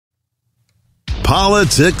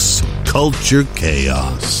politics, culture,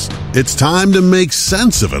 chaos. It's time to make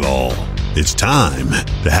sense of it all. It's time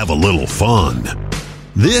to have a little fun.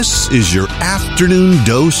 This is your afternoon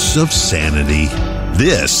dose of sanity.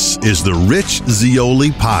 This is the Rich Zeoli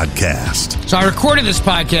Podcast. So I recorded this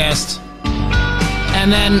podcast,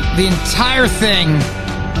 and then the entire thing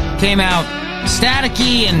came out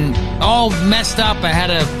staticky and all messed up. I had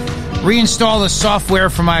to reinstall the software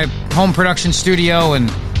for my home production studio,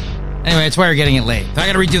 and anyway, that's why you're getting it late. I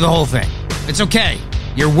got to redo the whole thing. It's okay.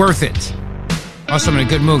 You're worth it. Also, I'm in a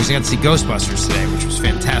good mood because I got to see Ghostbusters today, which was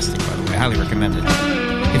fantastic, by the way. I highly recommend it.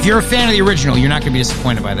 If you're a fan of the original, you're not going to be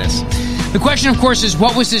disappointed by this. The question, of course, is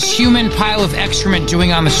what was this human pile of excrement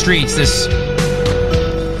doing on the streets? The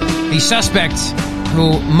suspect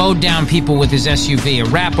who mowed down people with his SUV, a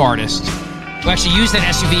rap artist, who actually used that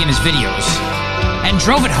SUV in his videos and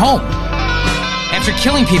drove it home after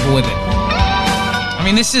killing people with it. I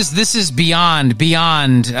mean, this is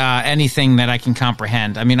beyond anything that I can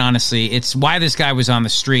comprehend. I mean, honestly, it's why this guy was on the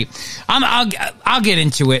street. I'll get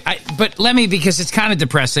into it, but let me, because it's kind of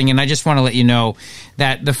depressing, and I just want to let you know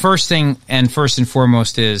that the first thing and first and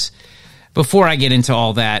foremost is, before I get into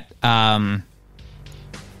all that,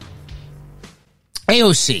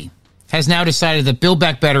 AOC has now decided that Build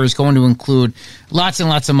Back Better is going to include lots and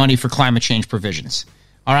lots of money for climate change provisions.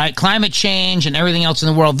 All right, climate change and everything else in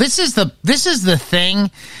the world. This is the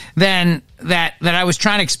thing then that I was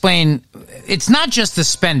trying to explain. It's not just the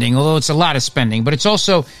spending, although it's a lot of spending, but it's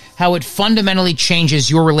also how it fundamentally changes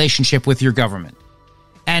your relationship with your government.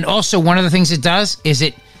 And also, one of the things it does is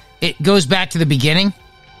it goes back to the beginning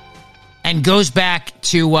and goes back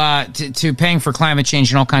to paying for climate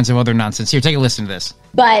change and all kinds of other nonsense. Here, take a listen to this.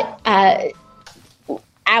 But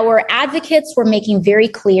our advocates were making very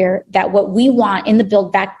clear that what we want in the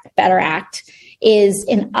Build Back Better Act is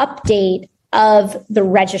an update of the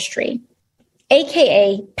registry,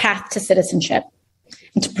 aka Path to Citizenship,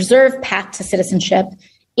 and to preserve Path to Citizenship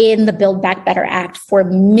in the Build Back Better Act for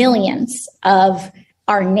millions of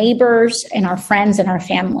our neighbors and our friends and our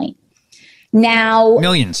family. Now,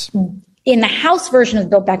 millions. In the House version of the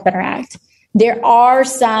Build Back Better Act, there are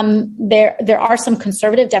some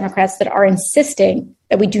conservative Democrats that are insisting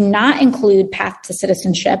that we do not include Path to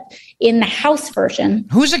Citizenship in the House version.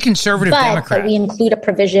 Who's a conservative Democrat? But we include a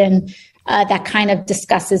provision that kind of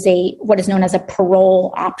discusses what is known as a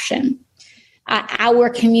parole option. Our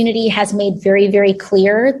community has made very, very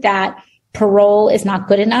clear that parole is not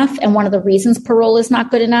good enough. And one of the reasons parole is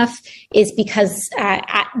not good enough is because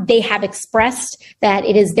they have expressed that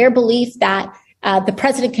it is their belief that the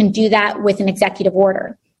president can do that with an executive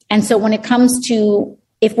order. And so when it comes to,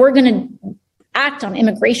 if we're going to act on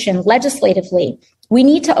immigration legislatively, we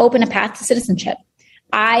need to open a path to citizenship.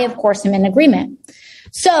 I, of course, am in agreement.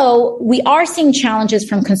 So we are seeing challenges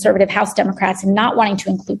from conservative House Democrats in not wanting to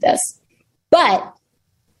include this.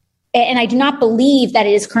 And I do not believe that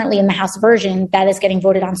it is currently in the House version that is getting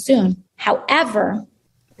voted on soon. However,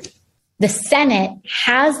 the Senate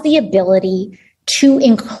has the ability to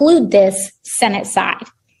include this Senate side.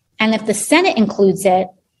 And if the Senate includes it,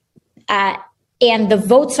 and the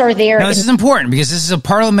votes are there. Now, this is important because this is a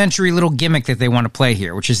parliamentary little gimmick that they want to play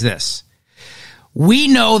here, which is this. We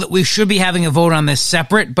know that we should be having a vote on this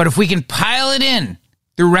separate, but if we can pile it in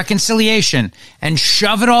through reconciliation and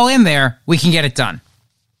shove it all in there, we can get it done.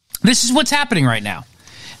 This is what's happening right now.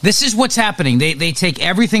 This is what's happening. They take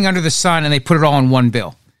everything under the sun and they put it all in one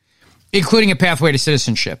bill, including a pathway to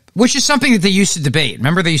citizenship, which is something that they used to debate.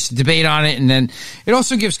 Remember, they used to debate on it, and then it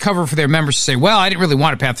also gives cover for their members to say, well, I didn't really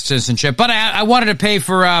want a path to citizenship, but I wanted to pay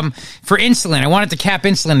for insulin. I wanted to cap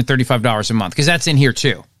insulin at $35 a month, because that's in here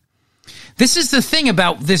too. This is the thing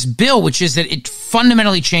about this bill, which is that it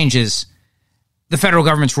fundamentally changes the federal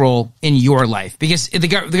government's role in your life, because the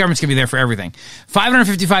government's going to be there for everything.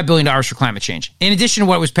 $555 billion for climate change, in addition to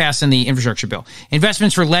what was passed in the infrastructure bill.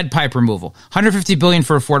 Investments for lead pipe removal. $150 billion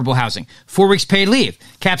for affordable housing. 4 weeks paid leave.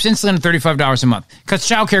 Caps insulin at $35 a month. Cuts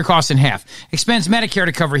child care costs in half. Expands Medicare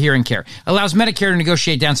to cover hearing care. Allows Medicare to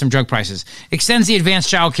negotiate down some drug prices. Extends the advanced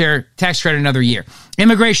child care tax credit another year.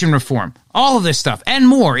 Immigration reform. All of this stuff and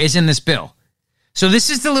more is in this bill. So this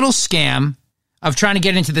is the little scam of trying to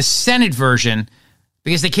get into the Senate version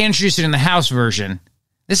because they can't introduce it in the House version.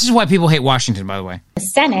 This is why people hate Washington, by the way. The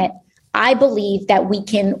Senate, I believe that we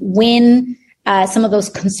can win some of those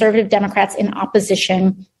conservative Democrats in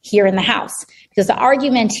opposition here in the House. Because the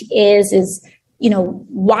argument is,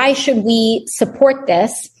 why should we support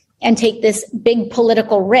this and take this big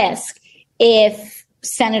political risk if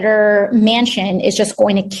Senator Manchin is just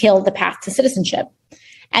going to kill the path to citizenship?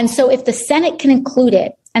 And so if the Senate can include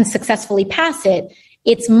it and successfully pass it,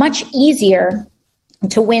 it's much easier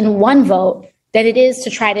to win one vote than it is to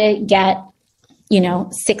try to get,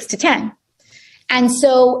 6 to 10. And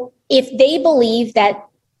so if they believe that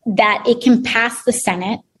it can pass the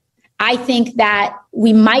Senate, I think that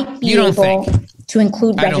we might be able to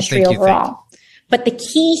include registry overall. But the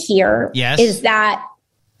key here is that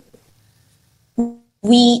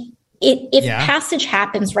if passage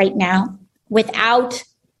happens right now without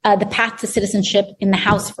the path to citizenship in the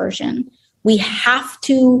House version, we have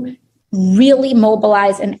to really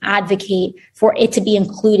mobilize and advocate for it to be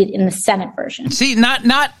included in the Senate version. See,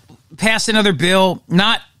 not pass another bill,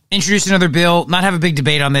 not introduce another bill, not have a big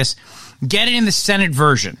debate on this. Get it in the Senate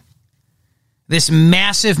version. This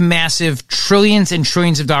massive, massive trillions and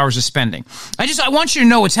trillions of dollars of spending. I want you to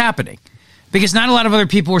know what's happening, because not a lot of other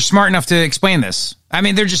people are smart enough to explain this. I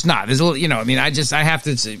mean, they're just not. There's a little, I have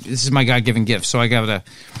to. This is my God-given gift, so I got to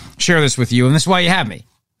share this with you, and that's why you have me.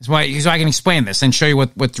 That's why, so I can explain this and show you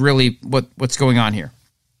what's going on here.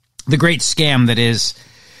 The great scam that is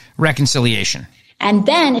reconciliation. And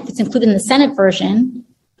then, if it's included in the Senate version,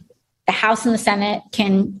 the House and the Senate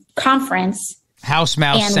can conference. House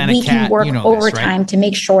mouse, and Senate we can cat, work right? overtime to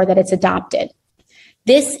make sure that it's adopted.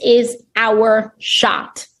 This is our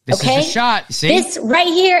shot. This is a shot. See? This right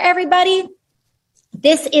here, everybody.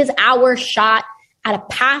 This is our shot at a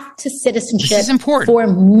path to citizenship for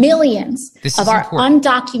millions of our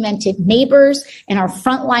undocumented neighbors and our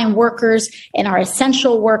frontline workers and our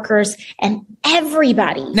essential workers and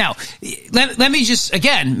everybody. Now, let me just,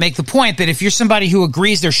 again, make the point that if you're somebody who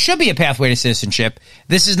agrees there should be a pathway to citizenship,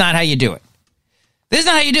 this is not how you do it. This is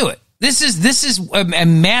not how you do it. This is a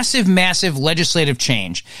massive, massive legislative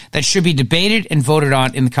change that should be debated and voted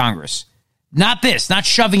on in the Congress. Not this, not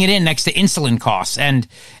shoving it in next to insulin costs and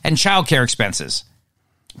childcare expenses.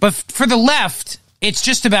 But for the left, it's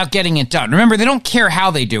just about getting it done. Remember, they don't care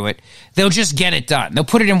how they do it. They'll just get it done. They'll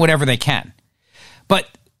put it in whatever they can. But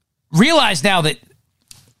realize now that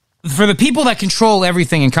for the people that control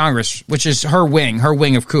everything in Congress, which is her wing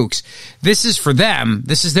of kooks, this is for them.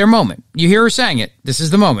 This is their moment. You hear her saying it. This is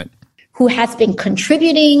the moment. Who has been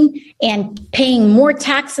contributing and paying more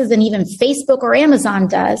taxes than even Facebook or Amazon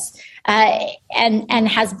does, and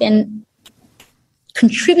has been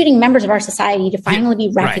contributing members of our society to finally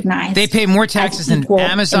be recognized. Right. They pay more taxes than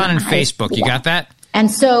Amazon and Facebook. You got that? And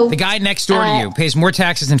so the guy next door to you pays more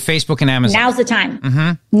taxes than Facebook and Amazon. Now's the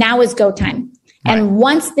time. Now is go time. Right. And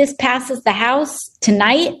once this passes the House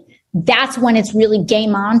tonight, that's when it's really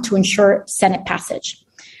game on to ensure Senate passage.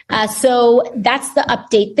 So that's the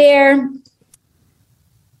update there.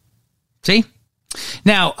 See?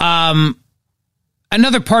 Now,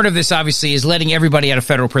 another part of this, obviously, is letting everybody out of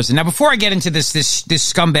federal prison. Now, before I get into this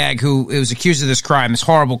scumbag who was accused of this crime, this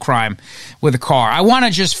horrible crime with a car, I want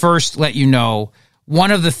to just first let you know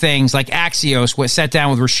one of the things, like Axios, sat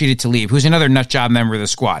down with Rashida Tlaib, who's another nutjob member of the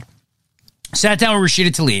squad. Sat down with Rashida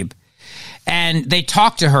Tlaib, and they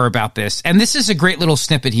talked to her about this. And this is a great little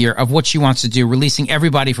snippet here of what she wants to do, releasing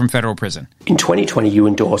everybody from federal prison. In 2020, you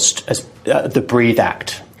endorsed the BREATHE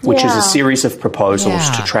Act, which is a series of proposals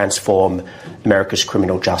to transform America's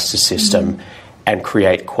criminal justice system and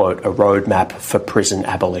create, quote, a roadmap for prison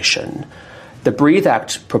abolition. The BREATHE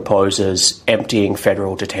Act proposes emptying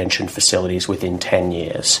federal detention facilities within 10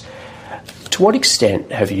 years. To what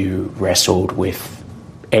extent have you wrestled with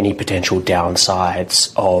any potential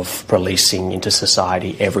downsides of releasing into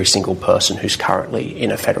society every single person who's currently in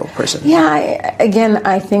a federal prison? Yeah,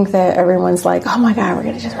 I think that everyone's like, oh my God, we're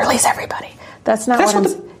going to just release everybody. That's what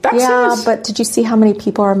the act says. But did you see how many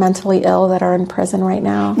people are mentally ill that are in prison right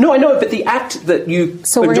now? No, I know, but the act that you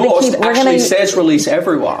endorsed actually says release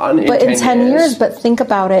everyone in 10 years. But think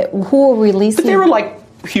about it. Who will release? But there are like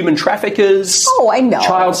human traffickers. Oh, I know.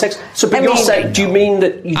 Child sex. So, but you're saying, do you mean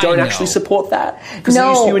that you don't actually support that? Because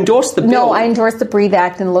you endorsed the bill. No, I endorsed the BREATHE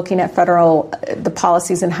Act and looking at the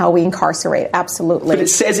policies and how we incarcerate. Absolutely. But it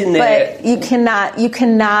says in there. But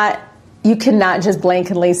you cannot just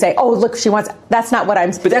blankly say, oh, look, she wants. That's not what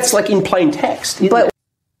I'm. But that's like in plain text. Isn't it?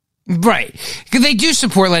 Right. Because they do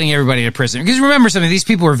support letting everybody into prison. Because remember something, these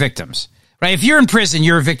people are victims. Right? If you're in prison,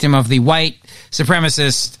 you're a victim of the white,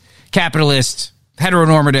 supremacist, capitalist,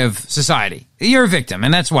 heteronormative society. You're a victim,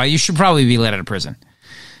 and that's why you should probably be let out of prison.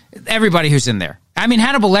 Everybody who's in there. I mean,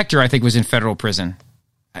 Hannibal Lecter, I think, was in federal prison.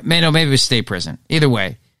 Maybe it was state prison. Either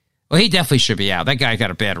way. Well, he definitely should be out. That guy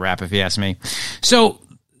got a bad rap, if you ask me. So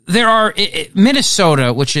there are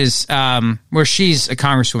Minnesota, which is where she's a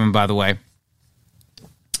congresswoman, by the way.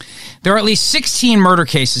 There are at least 16 murder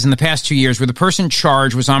cases in the past 2 years where the person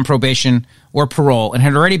charged was on probation or parole and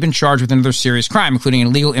had already been charged with another serious crime, including an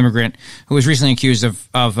illegal immigrant who was recently accused of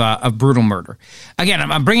brutal murder.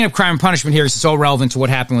 Again, I'm bringing up crime and punishment here because it's all relevant to what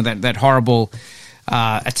happened with that horrible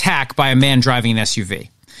attack by a man driving an SUV.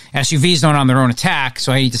 SUVs don't on their own attack,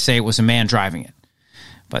 so I hate to say it was a man driving it.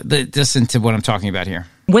 But listen to what I'm talking about here.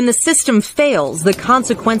 When the system fails, the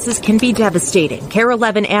consequences can be devastating. KARE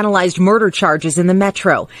 11 analyzed murder charges in the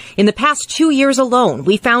metro. In the past 2 years alone,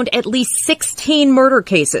 we found at least 16 murder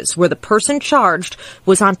cases where the person charged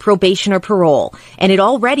was on probation or parole, and had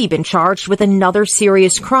already been charged with another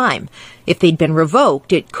serious crime. If they'd been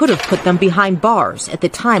revoked, it could have put them behind bars at the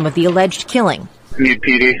time of the alleged killing. Need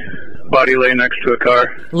PD. Body lay next to a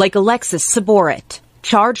car. Like Alexis Saborit,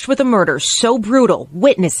 charged with a murder so brutal,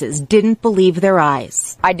 witnesses didn't believe their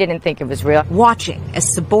eyes. I didn't think it was real. Watching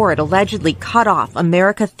as Saborit allegedly cut off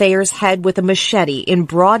America Thayer's head with a machete in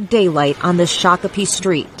broad daylight on the Shakopee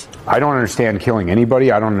Street. I don't understand killing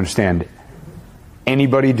anybody. I don't understand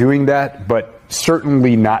anybody doing that, but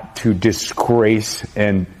certainly not to disgrace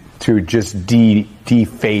and to just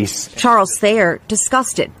deface. Charles Thayer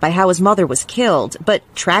disgusted by how his mother was killed, but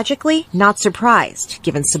tragically not surprised,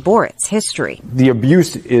 given Saborit's history. The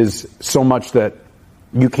abuse is so much that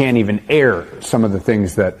you can't even air some of the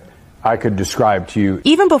things that I could describe to you.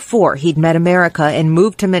 Even before he'd met America and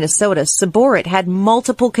moved to Minnesota, Saborit had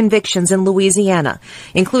multiple convictions in Louisiana,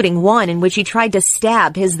 including one in which he tried to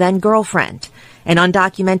stab his then-girlfriend. An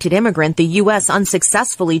undocumented immigrant, the U.S.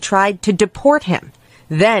 unsuccessfully tried to deport him.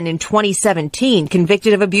 Then, in 2017,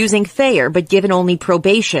 convicted of abusing Thayer, but given only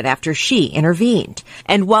probation after she intervened.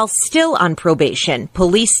 And while still on probation,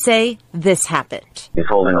 police say this happened. He's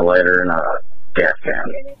holding a lighter and a gas can.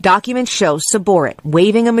 Documents show Saborit,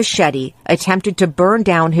 waving a machete, attempted to burn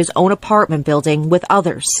down his own apartment building with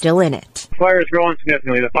others still in it. The fire is growing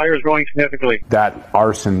significantly. The fire is growing significantly. That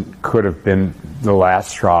arson could have been the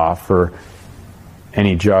last straw for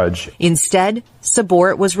any judge. Instead,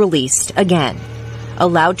 Saborit was released again,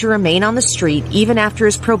 allowed to remain on the street even after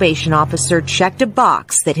his probation officer checked a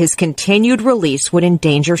box that his continued release would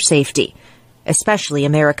endanger safety, especially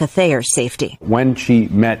America Thayer's safety. When she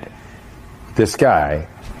met this guy,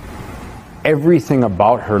 everything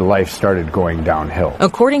about her life started going downhill.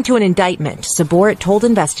 According to an indictment, Saborit told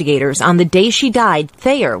investigators on the day she died,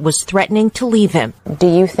 Thayer was threatening to leave him. Do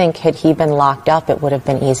you think had he been locked up, it would have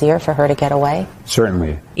been easier for her to get away?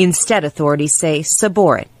 Certainly. Instead, authorities say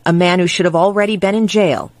Saborit, a man who should have already been in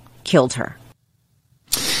jail, killed her.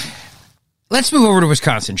 Let's move over to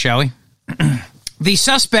Wisconsin, shall we? The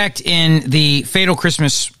suspect in the fatal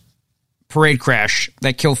Christmas parade crash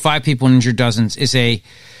that killed 5 people and injured dozens is a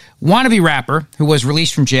wannabe rapper who was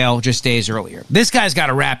released from jail just days earlier. This guy's got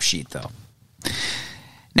a rap sheet, though.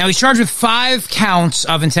 Now, he's charged with 5 counts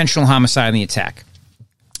of intentional homicide in the attack.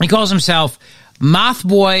 He calls himself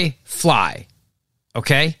Mothboy Fly.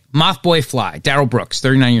 Okay? Mothboy Fly. Darrell Brooks,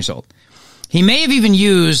 39 years old. He may have even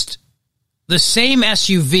used the same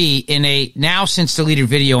SUV in a now since deleted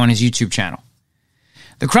video on his YouTube channel.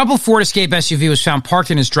 The crumpled Ford Escape SUV was found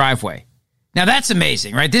parked in his driveway. Now, that's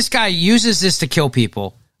amazing, right? This guy uses this to kill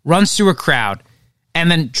people, runs through a crowd,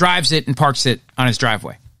 and then drives it and parks it on his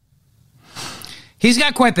driveway. He's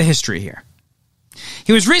got quite the history here.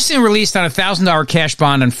 He was recently released on a $1,000 cash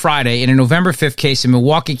bond on Friday in a November 5th case in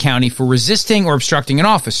Milwaukee County for resisting or obstructing an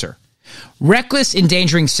officer, reckless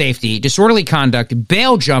endangering safety, disorderly conduct,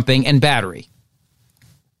 bail jumping, and battery.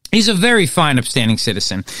 He's a very fine, upstanding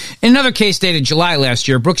citizen. In another case dated July last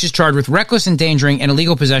year, Brooks is charged with reckless endangering and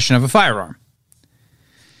illegal possession of a firearm.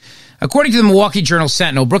 According to the Milwaukee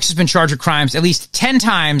Journal-Sentinel, Brooks has been charged with crimes at least 10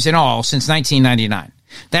 times in all since 1999.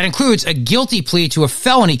 That includes a guilty plea to a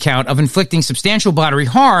felony count of inflicting substantial bodily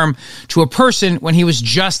harm to a person when he was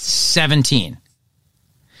just 17.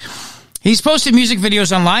 He's posted music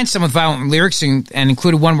videos online, some with violent lyrics, and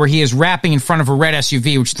included one where he is rapping in front of a red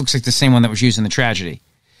SUV, which looks like the same one that was used in the tragedy.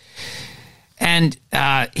 And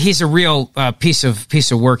he's a real piece of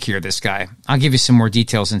work here, this guy. I'll give you some more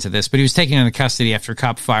details into this, but he was taken into custody after a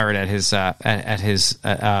cop fired at his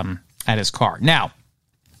car. Now,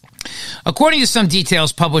 according to some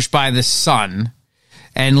details published by The Sun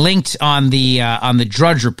and linked on the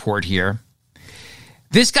Drudge Report here,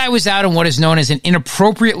 this guy was out on what is known as an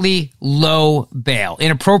inappropriately low bail,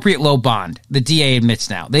 inappropriate low bond. The DA admits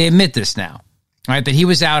now. They admit this now, right? That he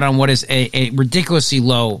was out on what is a ridiculously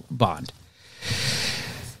low bond.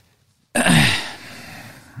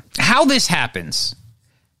 How this happens,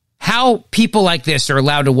 how people like this are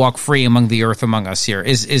allowed to walk free among the earth among us here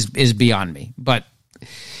is beyond me. But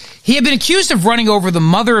he had been accused of running over the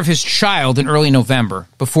mother of his child in early November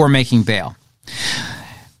before making bail.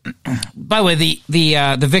 By the way,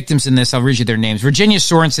 the victims in this, I'll read you their names. Virginia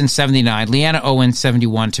Sorensen, 79, Leanna Owen,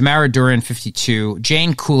 71, Tamara Duran, 52,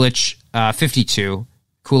 Jane Kulik,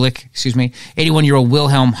 81-year-old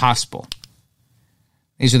Wilhelm Hospital.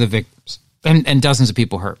 These are the victims. and dozens of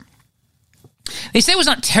people hurt. They say it was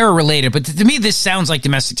not terror related, but to me, this sounds like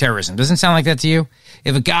domestic terrorism. Doesn't it sound like that to you?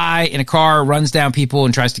 If a guy in a car runs down people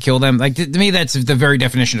and tries to kill them, like to me, that's the very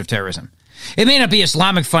definition of terrorism. It may not be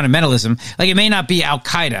Islamic fundamentalism, like it may not be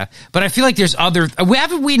Al-Qaeda, but I feel like there's other...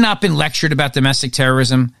 Haven't we not been lectured about domestic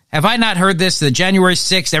terrorism? Have I not heard this? The January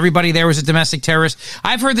 6th, everybody there was a domestic terrorist.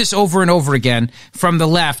 I've heard this over and over again from the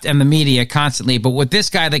left and the media constantly, but with this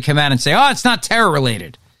guy, they come out and say, oh, it's not terror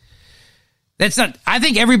related. That's not... I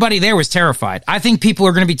think everybody there was terrified. I think people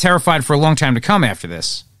are going to be terrified for a long time to come after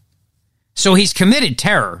this. So he's committed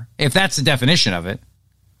terror, if that's the definition of it.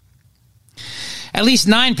 At least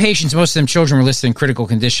 9 patients, most of them children, were listed in critical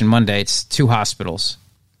condition Monday. It's 2 hospitals.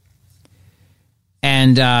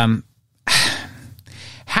 And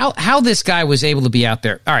how this guy was able to be out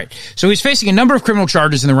there. All right. So he's facing a number of criminal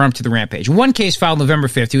charges in the run-up to the rampage. In one case filed November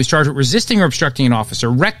 5th, he was charged with resisting or obstructing an officer,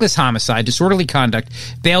 reckless homicide, disorderly conduct,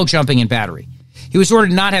 bail jumping, and battery. He was ordered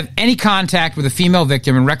to not have any contact with a female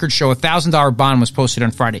victim, and records show a $1,000 bond was posted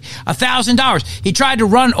on Friday. $1,000. He tried to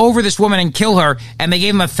run over this woman and kill her, and they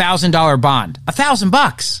gave him a $1,000 bond.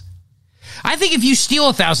 $1,000. I think if you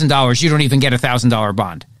steal $1,000, you don't even get a $1,000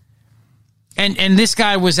 bond. And this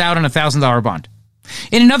guy was out on a $1,000 bond.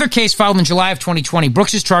 In another case filed in July of 2020,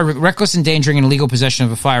 Brooks is charged with reckless endangering and illegal possession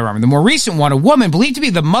of a firearm. In the more recent one, a woman believed to be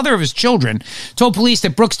the mother of his children told police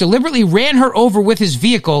that Brooks deliberately ran her over with his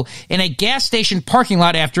vehicle in a gas station parking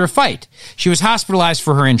lot after a fight. She was hospitalized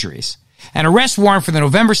for her injuries. An arrest warrant for the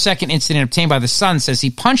November 2nd incident obtained by the Sun says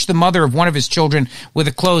he punched the mother of one of his children with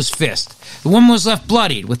a closed fist. The woman was left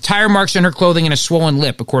bloodied with tire marks on her clothing and a swollen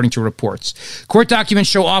lip, according to reports. Court documents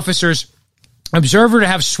show officers observe her to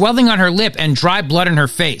have swelling on her lip and dry blood in her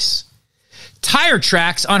face. Tire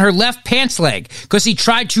tracks on her left pants leg because he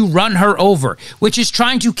tried to run her over, which is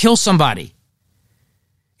trying to kill somebody.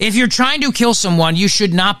 If you're trying to kill someone, you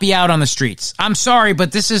should not be out on the streets. I'm sorry,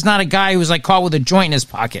 but this is not a guy who was like caught with a joint in his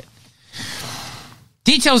pocket.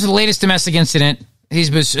 Details of the latest domestic incident. He's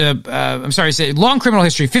long criminal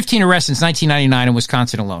history, 15 arrests since 1999 in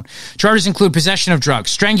Wisconsin alone. Charges include possession of drugs,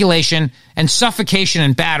 strangulation, and suffocation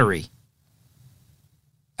and battery.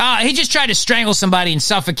 He just tried to strangle somebody and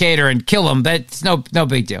suffocate her and kill him. That's no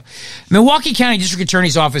big deal. Milwaukee County District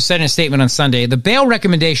Attorney's Office said in a statement on Sunday, the bail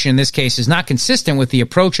recommendation in this case is not consistent with the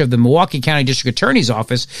approach of the Milwaukee County District Attorney's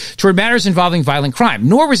Office toward matters involving violent crime,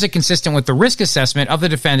 nor was it consistent with the risk assessment of the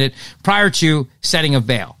defendant prior to setting of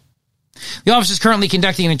bail. The office is currently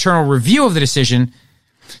conducting an internal review of the decision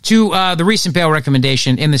to the recent bail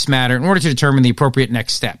recommendation in this matter in order to determine the appropriate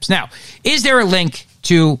next steps. Now, is there a link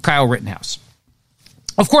to Kyle Rittenhouse?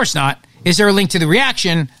 Of course not. Is there a link to the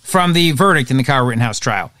reaction from the verdict in the Kyle Rittenhouse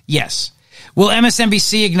trial? Yes. Will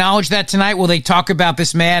MSNBC acknowledge that tonight? Will they talk about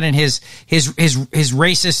this man and his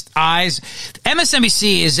racist eyes?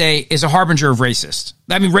 MSNBC is a harbinger of racist.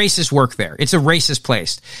 I mean, racist work there. It's a racist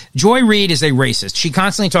place. Joy Reid is a racist. She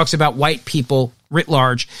constantly talks about white people writ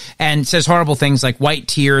large and says horrible things like white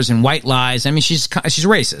tears and white lies. I mean, she's a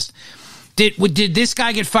racist. Did this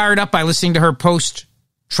guy get fired up by listening to her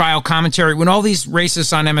post-trial commentary when all these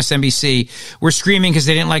racists on MSNBC were screaming because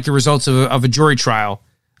they didn't like the results of a jury trial?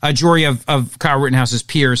 A jury of Kyle Rittenhouse's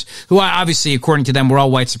peers, who obviously, according to them, were all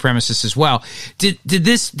white supremacists as well. Did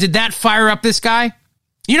that fire up this guy?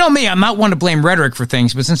 You know me, I'm not one to blame rhetoric for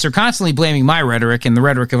things, but since they're constantly blaming my rhetoric and the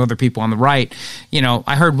rhetoric of other people on the right, you know,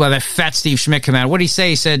 I heard that fat Steve Schmidt come out. What did he say?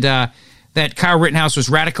 He said that Kyle Rittenhouse was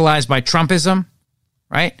radicalized by Trumpism,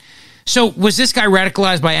 right? So was this guy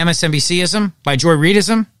radicalized by MSNBCism, by Joy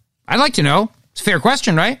Reidism? I'd like to know. It's a fair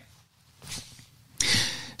question, right?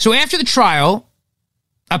 So after the trial,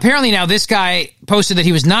 apparently now this guy posted that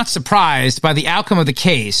he was not surprised by the outcome of the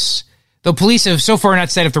case, though police have so far not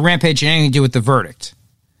said if the rampage had anything to do with the verdict.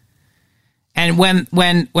 And when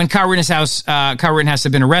Kyle Rittenhouse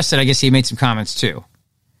had been arrested, I guess he made some comments too.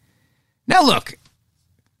 Now look,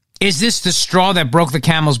 is this the straw that broke the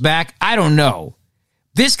camel's back? I don't know.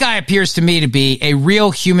 This guy appears to me to be a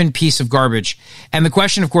real human piece of garbage. And the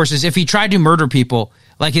question, of course, is if he tried to murder people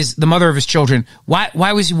like the mother of his children, why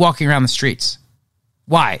was he walking around the streets?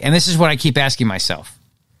 Why? And this is what I keep asking myself.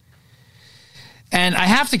 And I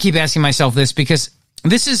have to keep asking myself this because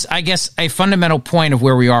this is, I guess, a fundamental point of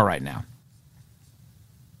where we are right now.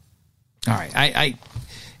 All right.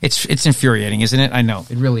 It's infuriating, isn't it? I know.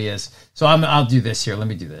 It really is. So I'll do this here. Let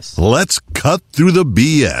me do this. Let's cut through the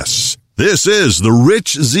BS. This is the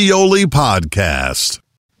Rich Zeoli Podcast.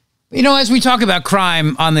 You know, as we talk about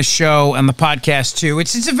crime on the show and the podcast too,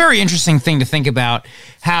 it's a very interesting thing to think about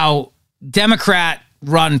how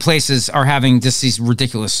Democrat-run places are having just these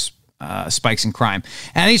ridiculous spikes in crime.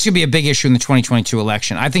 And I think it's going to be a big issue in the 2022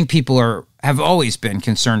 election. I think people have always been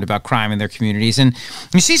concerned about crime in their communities. And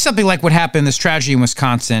you see something like what happened, this tragedy in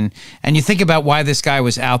Wisconsin, and you think about why this guy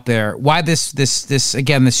was out there, why this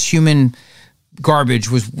human garbage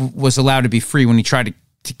was allowed to be free when he tried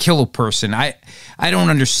to kill a person. I don't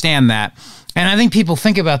understand that. And I think people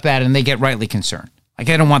think about that and they get rightly concerned. Like,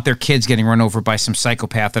 I don't want their kids getting run over by some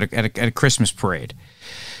psychopath at a Christmas parade.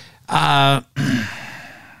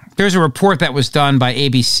 There's a report that was done by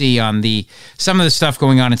ABC on some of the stuff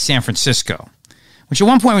going on in San Francisco, which at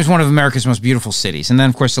one point was one of America's most beautiful cities. And then,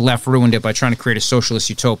 of course, the left ruined it by trying to create a socialist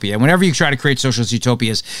utopia. And whenever you try to create socialist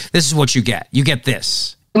utopias, this is what you get. You get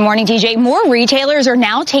this. Good morning, DJ. More retailers are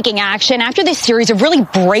now taking action after this series of really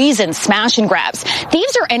brazen smash and grabs.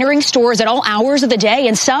 Thieves are entering stores at all hours of the day,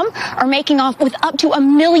 and some are making off with up to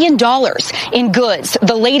 $1 million in goods.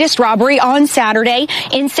 The latest robbery on Saturday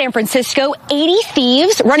in San Francisco, 80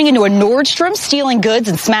 thieves running into a Nordstrom, stealing goods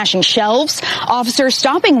and smashing shelves. Officers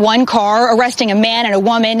stopping one car, arresting a man and a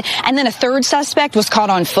woman, and then a third suspect was caught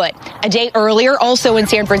on foot. A day earlier, also in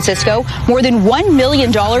San Francisco, more than $1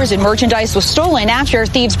 million in merchandise was stolen after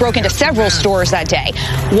thieves broke into several stores that day.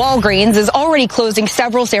 Walgreens is already closing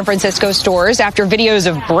several San Francisco stores after videos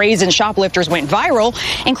of brazen shoplifters went viral,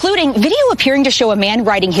 including video appearing to show a man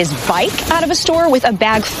riding his bike out of a store with a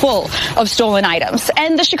bag full of stolen items.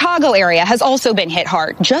 And the Chicago area has also been hit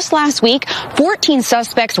hard. Just last week, 14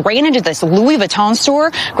 suspects ran into this Louis Vuitton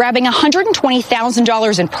store, grabbing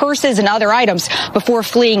 $120,000 in purses and other items before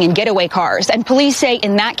fleeing in getaway cars. And police say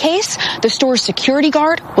in that case, the store's security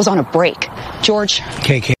guard was on a break. George.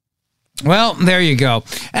 Well, there you go.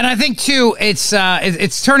 And I think, too, it's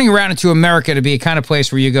turning around into America to be a kind of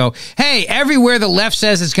place where you go, hey, everywhere the left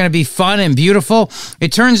says it's going to be fun and beautiful,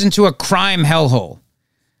 it turns into a crime hellhole.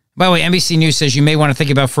 By the way, NBC News says you may want to think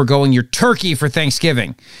about foregoing your turkey for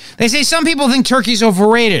Thanksgiving. They say some people think turkey's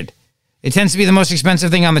overrated. It tends to be the most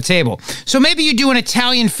expensive thing on the table. So maybe you do an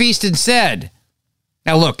Italian feast instead.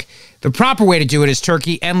 Now, look. The proper way to do it is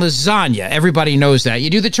turkey and lasagna. Everybody knows that. You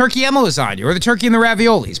do the turkey and the lasagna, or the turkey and the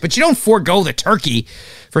raviolis, but you don't forego the turkey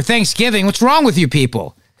for Thanksgiving. What's wrong with you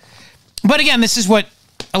people? But again, this is what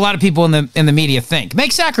a lot of people in the media think.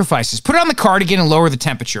 Make sacrifices. Put it on the cardigan and lower the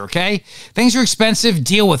temperature, okay? Things are expensive.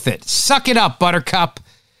 Deal with it. Suck it up, buttercup.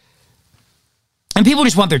 And people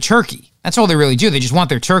just want their turkey. That's all they really do. They just want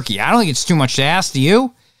their turkey. I don't think it's too much to ask, do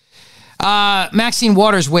you? Maxine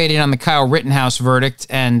Waters weighed in on the Kyle Rittenhouse verdict,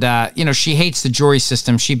 and, she hates the jury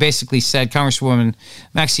system. She basically said, Congresswoman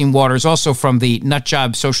Maxine Waters, also from the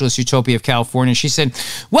nutjob socialist utopia of California, she said,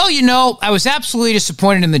 well, I was absolutely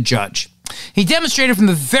disappointed in the judge. He demonstrated from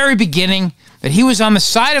the very beginning that he was on the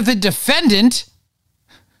side of the defendant.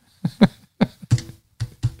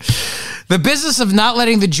 The business of not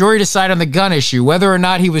letting the jury decide on the gun issue, whether or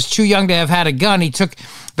not he was too young to have had a gun, he took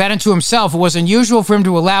that into himself. It was unusual for him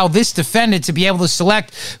to allow this defendant to be able to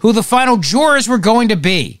select who the final jurors were going to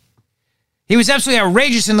be. He was absolutely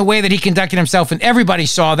outrageous in the way that he conducted himself, and everybody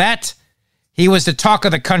saw that. He was the talk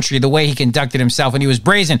of the country, the way he conducted himself, and he was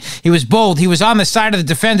brazen, he was bold, he was on the side of the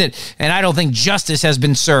defendant, and I don't think justice has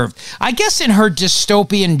been served. I guess in her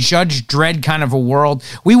dystopian Judge Dredd kind of a world,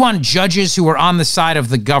 we want judges who are on the side of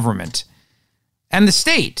the government and the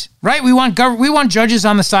state, right? We want judges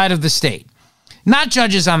on the side of the state, not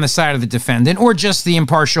judges on the side of the defendant or just the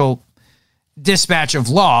impartial dispatch of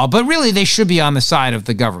law, but really they should be on the side of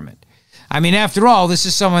the government. I mean, after all, this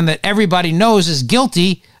is someone that everybody knows is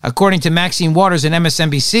guilty, according to Maxine Waters and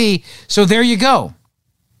MSNBC. So there you go.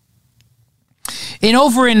 And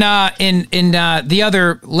over in the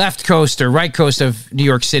other left coast or right coast of New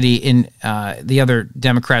York City, in the other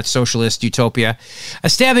Democrat socialist utopia, a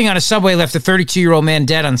stabbing on a subway left a 32-year-old man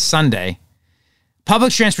dead on Sunday.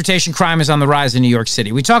 Public transportation crime is on the rise in New York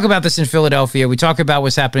City. We talk about this in Philadelphia. We talk about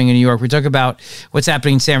what's happening in New York. We talk about what's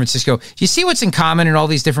happening in San Francisco. Do you see what's in common in all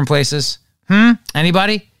these different places?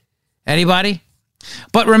 Anybody?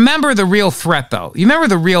 But remember the real threat, though. You remember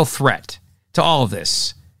the real threat to all of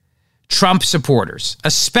this? Trump supporters,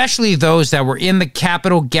 especially those that were in the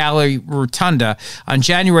Capitol Gallery Rotunda on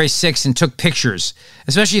January 6th and took pictures,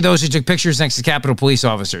 especially those who took pictures next to Capitol police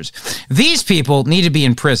officers. These people need to be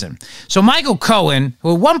in prison. So Michael Cohen,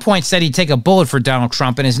 who at one point said he'd take a bullet for Donald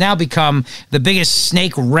Trump and has now become the biggest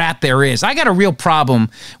snake rat there is. I got a real problem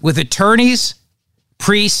with attorneys,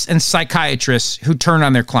 priests, and psychiatrists who turn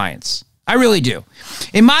on their clients. I really do.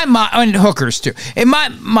 In my mind, and hookers too. In my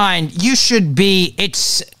mind,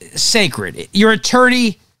 it's sacred. Your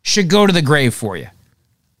attorney should go to the grave for you.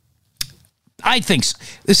 I think so.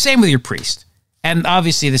 The same with your priest. And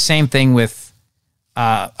obviously the same thing with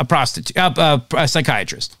a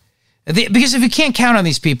psychiatrist. Because if you can't count on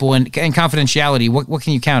these people and confidentiality, what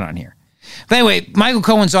can you count on here? But anyway, Michael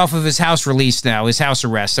Cohen's off of his house release now, his house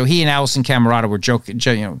arrest. So he and Allison Camerata were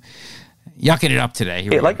yucking it up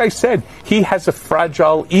today. Like I said, he has a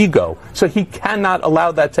fragile ego, so he cannot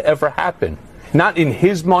allow that to ever happen. Not in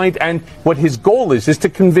his mind, and what his goal is to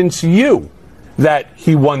convince you that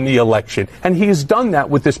he won the election. And he has done that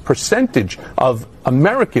with this percentage of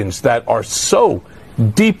Americans that are so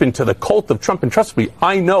deep into the cult of Trump. And trust me,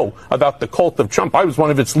 I know about the cult of Trump. I was one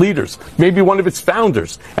of its leaders, maybe one of its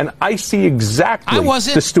founders. And I see exactly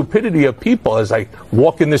the stupidity of people as I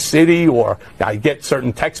walk in the city, or I get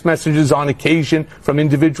certain text messages on occasion from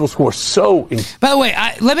individuals who are so... By the way,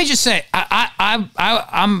 let me just say, I'm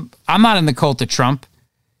not in the cult of Trump.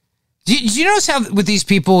 Do you notice how with these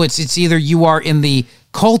people, it's either you are in the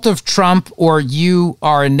cult of Trump or you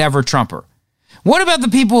are a never Trumper? What about the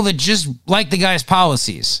people that just like the guy's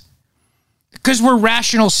policies? Because we're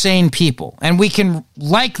rational, sane people, and we can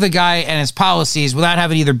like the guy and his policies without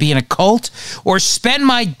having to either be in a cult or spend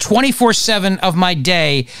my 24/7 of my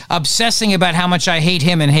day obsessing about how much I hate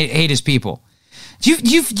him and hate his people. Do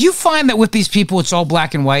you find that with these people, it's all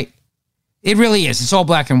black and white? It really is. It's all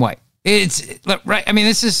black and white. It's right. I mean,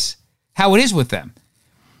 this is how it is with them.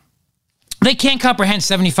 They can't comprehend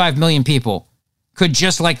 75 million people could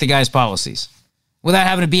just like the guy's policies without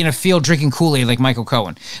having to be in a field drinking Kool-Aid like Michael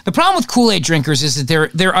Cohen. The problem with Kool-Aid drinkers is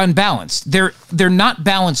that they're unbalanced. They're not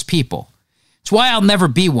balanced people. It's why I'll never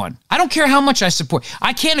be one. I don't care how much I support.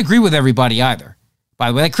 I can't agree with everybody either. By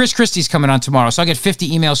the way, like Chris Christie's coming on tomorrow, so I'll get 50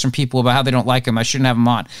 emails from people about how they don't like him. I shouldn't have him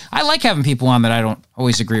on. I like having people on that I don't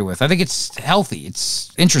always agree with. I think it's healthy.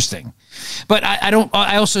 It's interesting. But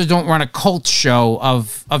I also don't run a cult show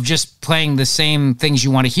of just playing the same things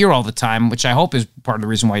you want to hear all the time, which I hope is part of the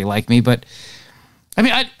reason why you like me. But I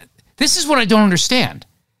mean, this is what I don't understand.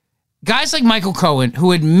 Guys like Michael Cohen,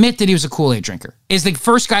 who admit that he was a Kool-Aid drinker, is the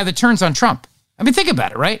first guy that turns on Trump. I mean, think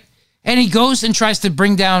about it, right? And he goes and tries to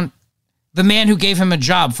bring down the man who gave him a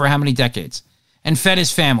job for how many decades and fed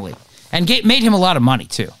his family and made him a lot of money,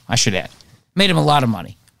 too, I should add. Made him a lot of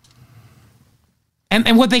money.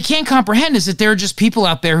 And what they can't comprehend is that there are just people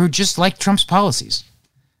out there who just like Trump's policies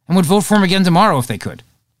and would vote for him again tomorrow if they could.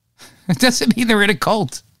 It doesn't mean they're in a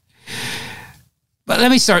cult. But let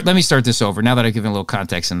me start this over now that I've given a little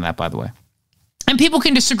context in that, by the way. And people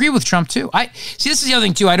can disagree with Trump, too. This is the other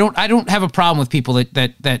thing, too. I don't have a problem with people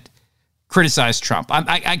that criticize Trump.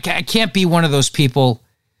 I can't be one of those people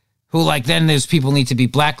who, like, then those people need to be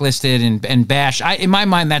blacklisted and bashed. In my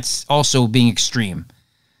mind, that's also being extreme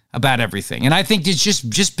about everything. And I think it's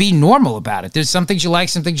just be normal about it. There's some things you like,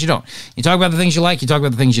 some things you don't. You talk about the things you like, you talk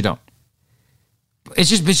about the things you don't. It's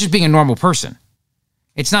just being a normal person.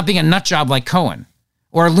 It's not being a nut job like Cohen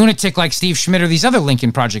or a lunatic like Steve Schmidt or these other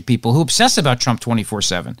Lincoln Project people who obsess about Trump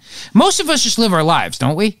 24/7. Most of us just live our lives,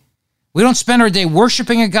 don't we? We don't spend our day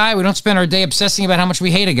worshiping a guy. We don't spend our day obsessing about how much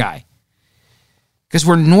we hate a guy. Because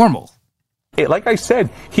we're normal. Like I said,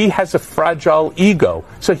 he has a fragile ego,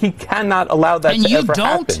 so he cannot allow that to ever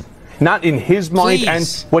happen. Not in his mind, and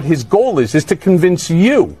what his goal is to convince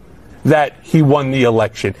you that he won the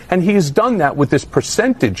election. And he has done that with this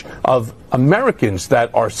percentage of Americans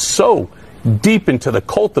that are so deep into the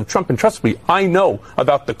cult of Trump. And trust me, I know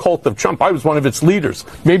about the cult of Trump. I was one of its leaders,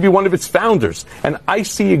 maybe one of its founders. And I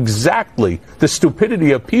see exactly the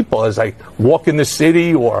stupidity of people as I walk in the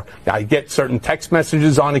city, or I get certain text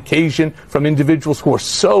messages on occasion from individuals who are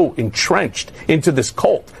so entrenched into this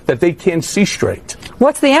cult that they can't see straight.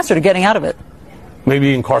 What's the answer to getting out of it?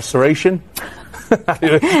 Maybe incarceration.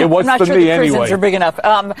 It was I'm not for sure me the prisons anyway. are big enough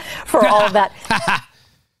for all of that.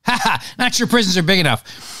 Not sure prisons are big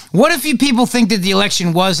enough. What if you people think that the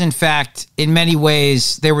election was, in fact, in many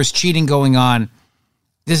ways, there was cheating going on?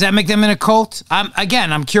 Does that make them in a cult?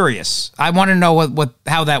 I'm curious. I want to know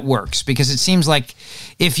how that works, because it seems like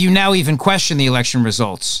if you now even question the election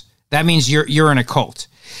results, that means you're in a cult.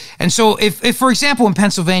 And so if for example, in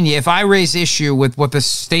Pennsylvania, if I raise issue with what the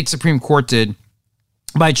state Supreme Court did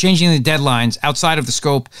by changing the deadlines outside of the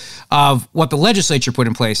scope of what the legislature put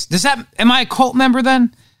in place, am I a cult member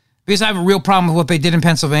then? Because I have a real problem with what they did in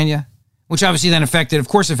Pennsylvania, which obviously then affected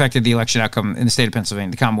the election outcome in the state of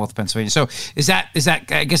Pennsylvania, the Commonwealth of Pennsylvania. So is that,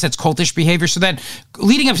 I guess that's cultish behavior. So then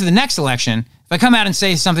leading up to the next election, if I come out and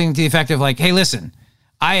say something to the effect of like, hey, listen,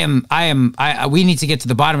 we need to get to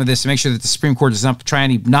the bottom of this to make sure that the Supreme Court does not try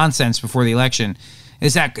any nonsense before the election.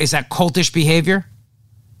 Is that cultish behavior?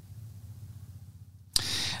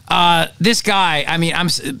 This guy, I mean,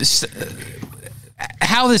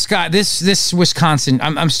 this Wisconsin,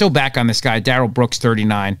 I'm still back on this guy, Darrell Brooks,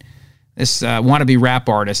 39, this wannabe rap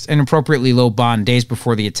artist, an inappropriately low bond days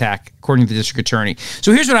before the attack, according to the district attorney.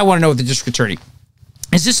 So here's what I want to know with the district attorney.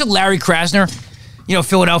 Is this a Larry Krasner,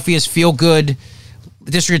 Philadelphia's feel-good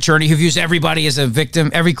district attorney who views everybody as a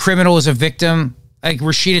victim, every criminal as a victim, like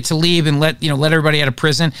Rashida Tlaib, and let everybody out of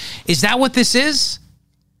prison? Is that what this is?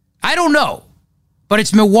 I don't know. But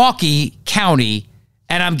it's Milwaukee County,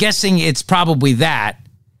 and I'm guessing it's probably that.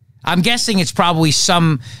 I'm guessing it's probably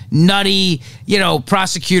some nutty,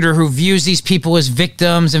 prosecutor who views these people as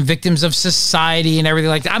victims and victims of society and everything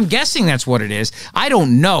like that. I'm guessing that's what it is. I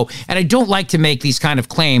don't know. And I don't like to make these kind of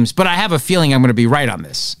claims, but I have a feeling I'm going to be right on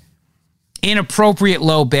this. Inappropriate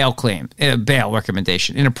low bail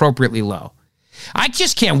recommendation. Inappropriately low. I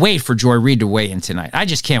just can't wait for Joy Reid to weigh in tonight. I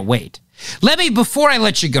just can't wait. Before I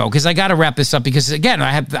let you go, because I got to wrap this up, because again,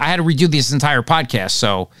 I had to redo this entire podcast.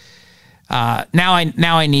 So now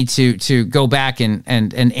I need to go back and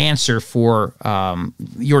answer for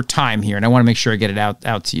your time here, and I want to make sure I get it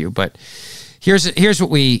out to you. But here's what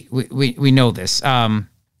we know this.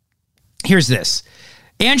 Here's this.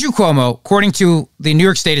 Andrew Cuomo, according to the New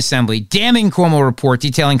York State Assembly, damning Cuomo report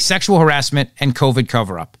detailing sexual harassment and COVID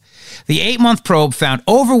cover-up. The 8-month probe found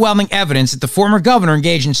overwhelming evidence that the former governor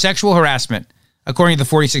engaged in sexual harassment, according to the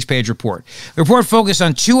 46-page report. The report focused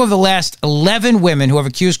on 2 of the last 11 women who have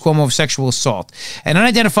accused Cuomo of sexual assault, an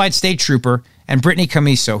unidentified state trooper and Brittany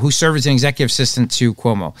Camiso, who served as an executive assistant to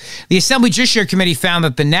Cuomo. The Assembly Judiciary Committee found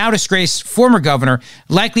that the now-disgraced former governor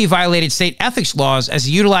likely violated state ethics laws as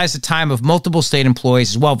he utilized the time of multiple state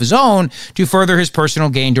employees as well as his own to further his personal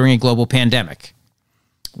gain during a global pandemic.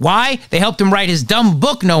 Why? They helped him write his dumb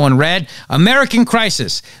book no one read, American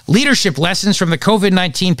Crisis, Leadership Lessons from the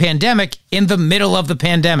COVID-19 Pandemic in the Middle of the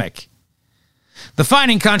Pandemic. The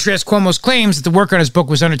finding contrasts Cuomo's claims that the work on his book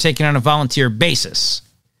was undertaken on a volunteer basis.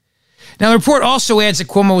 Now, the report also adds that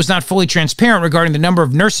Cuomo was not fully transparent regarding the number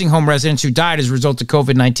of nursing home residents who died as a result of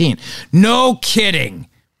COVID-19. No kidding.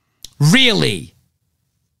 Really?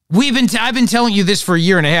 I've been telling you this for a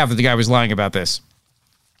year and a half that the guy was lying about this.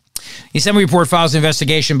 The Assembly report files an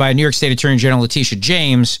investigation by New York State Attorney General Letitia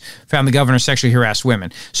James, found the governor sexually harassed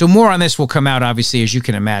women. So more on this will come out, obviously, as you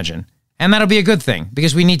can imagine. And that'll be a good thing,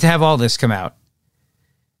 because we need to have all this come out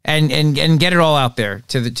and get it all out there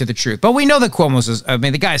to the truth. But we know that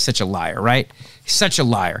the guy is such a liar, right? He's such a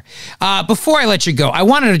liar. Before I let you go, I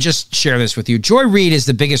wanted to just share this with you. Joy Reid is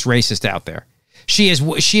the biggest racist out there. She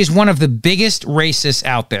is one of the biggest racists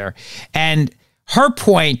out there. And her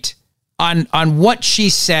point on what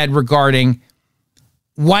she said regarding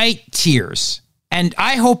white tears. And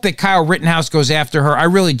I hope that Kyle Rittenhouse goes after her. I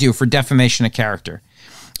really do, for defamation of character.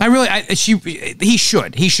 He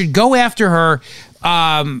should go after her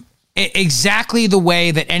exactly the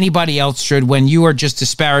way that anybody else should when you are just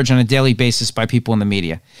disparaged on a daily basis by people in the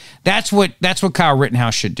media. That's what Kyle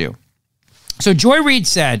Rittenhouse should do. So Joy Reid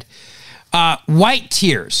said, white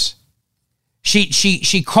tears.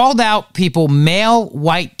 She called out people male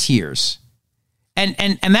white tears.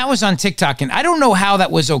 And that was on TikTok. And I don't know how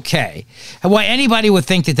that was okay. Why anybody would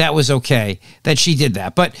think that was okay, that she did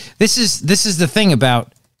that. But this is the thing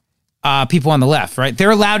about people on the left, right?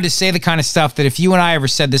 They're allowed to say the kind of stuff that if you and I ever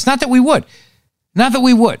said this, not that we would,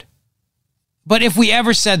 but if we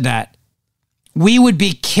ever said that, we would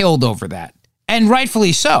be killed over that. And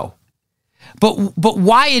rightfully so. But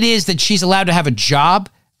why it is that she's allowed to have a job,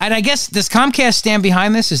 and I guess, does Comcast stand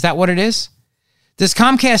behind this? Is that what it is? Does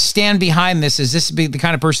Comcast stand behind this? Is this be the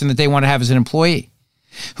kind of person that they want to have as an employee?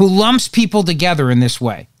 Who lumps people together in this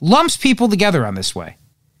way? Lumps people together on this way.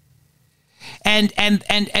 And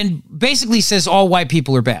basically says all white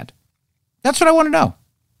people are bad. That's what I want to know.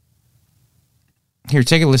 Here,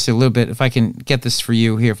 take a listen a little bit. If I can get this for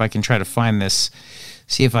you here, if I can try to find this,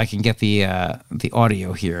 see if I can get the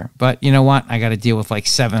audio here. But you know what? I got to deal with like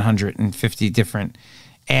 750 different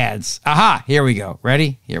ads. Aha, here we go.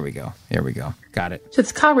 Ready? Here we go. Got it. So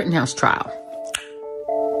it's Kyle Rittenhouse trial.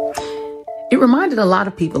 It reminded a lot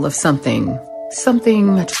of people of something, I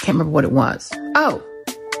just can't remember what it was. Oh,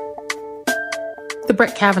 the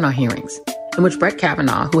Brett Kavanaugh hearings, in which Brett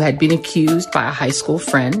Kavanaugh, who had been accused by a high school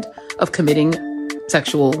friend of committing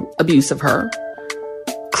sexual abuse of her,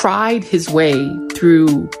 cried his way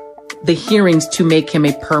through the hearings to make him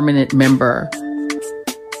a permanent member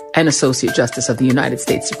and Associate Justice of the United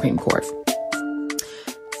States Supreme Court.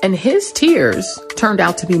 And his tears turned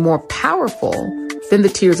out to be more powerful than the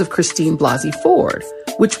tears of Christine Blasey Ford,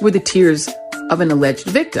 which were the tears of an alleged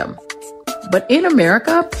victim. But in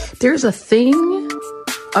America, there's a thing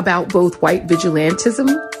about both white vigilantism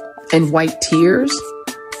and white tears,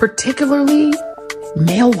 particularly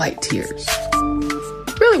male white tears.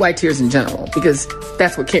 Really white tears in general, because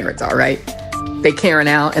that's what Karens are, right? they Karen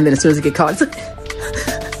out, and then as soon as they get caught, it's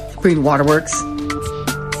like, Green Waterworks.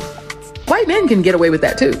 White men can get away with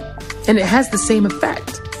that too. And it has the same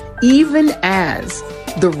effect. Even as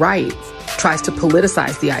the right tries to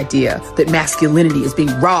politicize the idea that masculinity is being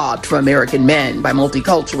robbed from American men by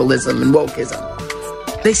multiculturalism and wokeism,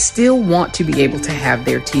 they still want to be able to have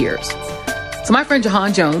their tears. So my friend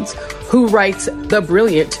Jahan Jones, who writes the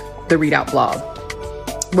brilliant The Readout blog,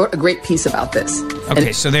 wrote a great piece about this.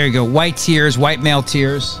 Okay, so there you go. White tears, white male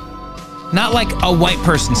tears. Not like a white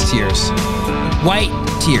person's tears. White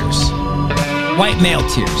tears. White male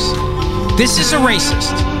tears. This is a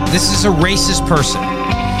racist. This is a racist person.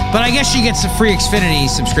 But I guess she gets a free Xfinity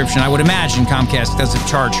subscription. I would imagine Comcast doesn't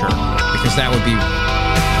charge her, because that would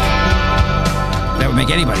make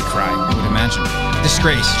anybody cry, I would imagine.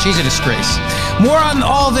 Disgrace. She's a disgrace. More on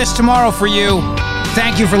all this tomorrow for you.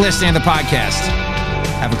 Thank you for listening to the podcast.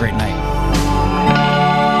 Have a great night.